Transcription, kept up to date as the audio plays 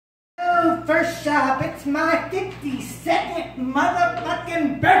the first shop. It's my 52nd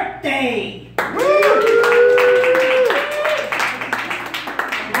motherfucking birthday.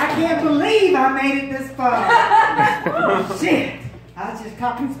 I can't believe I made it this far. Oh, shit. I was just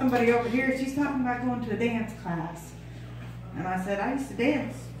talking to somebody over here. She's talking about going to a dance class. And I said, I used to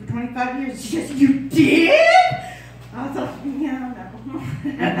dance for 25 years. She says, you did? I was like, yeah, no.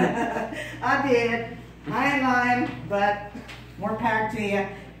 I did. I ain't lying, but more power to you.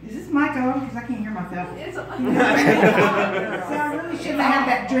 Is this mic on? Because I can't hear myself. It's on. So I really shouldn't have had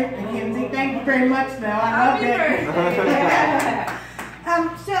that drink, Mackenzie. Thank you very much, though. I loved it.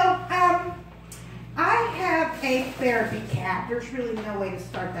 I have a therapy cat. There's really no way to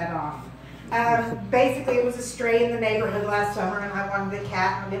start that off. Basically, it was a stray in the neighborhood last summer, and I wanted a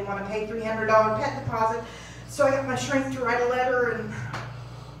cat, and I didn't want to pay $300 pet deposit, so I got my shrink to write a letter and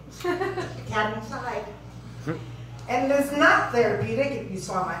put the cat inside. And it's not therapeutic. If you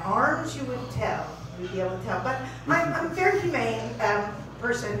saw my arms, you would tell. You'd be able to tell. But I'm a very humane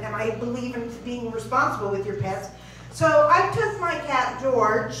person, and I believe in being responsible with your pets. So I took my cat,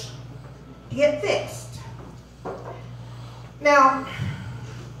 George, to get fixed. Now,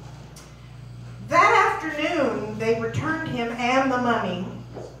 that afternoon, they returned him and the money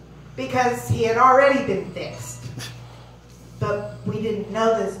because he had already been fixed. But we didn't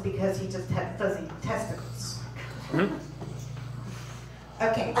know this because he just had fuzzy testicles.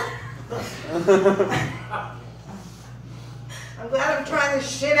 Okay. I'm glad I'm trying this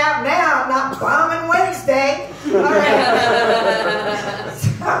shit out now. I'm not bombing Wednesday. All right. So,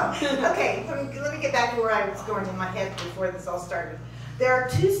 okay, let me get back to where I was going in my head before this all started. There are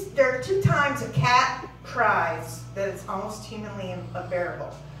two times a cat cries that it's almost humanly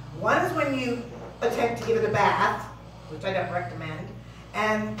unbearable. One is when you attempt to give it a bath, which I don't recommend,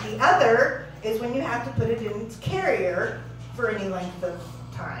 and the other is when you have to put it in its carrier for any length of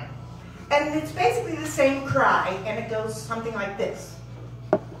time. And it's basically the same cry, and it goes something like this.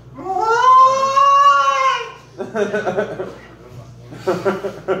 Why? Why?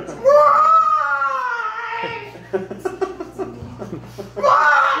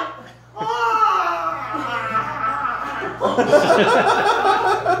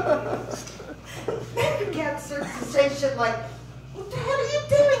 Then the cat starts to say shit like, what the hell are you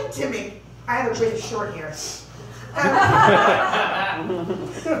doing to me? I have a British short hair. What the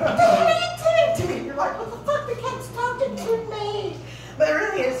hell are you doing to me? You're like, what the fuck? The cat's talking to me. But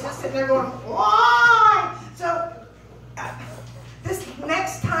really, it's just sitting there going, why? So, this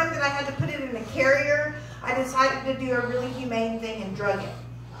next time that I had to put it in a carrier, I decided to do a really humane thing and drug it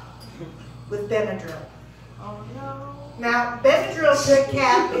with Benadryl. Oh no. Now, Benadryl to a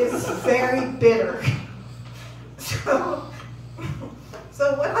cat is very bitter. So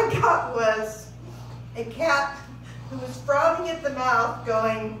what I got was a cat who was frothing at the mouth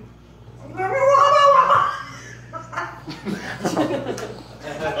going,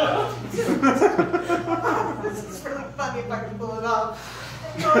 this is really funny if I can pull it off.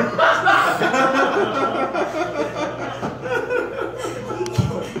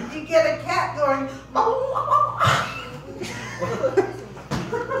 You get a cat going, well,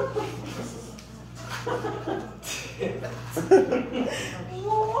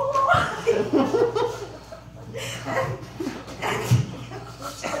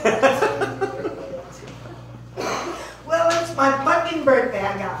 it's my fucking birthday.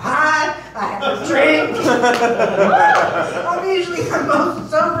 I got high, I had a drink. I'm usually the most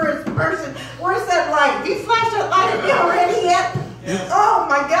soberest person. Where's that light? Have you flashed that light at me already yet? Yes. Oh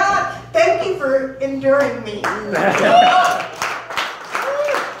my God, thank you for enduring me.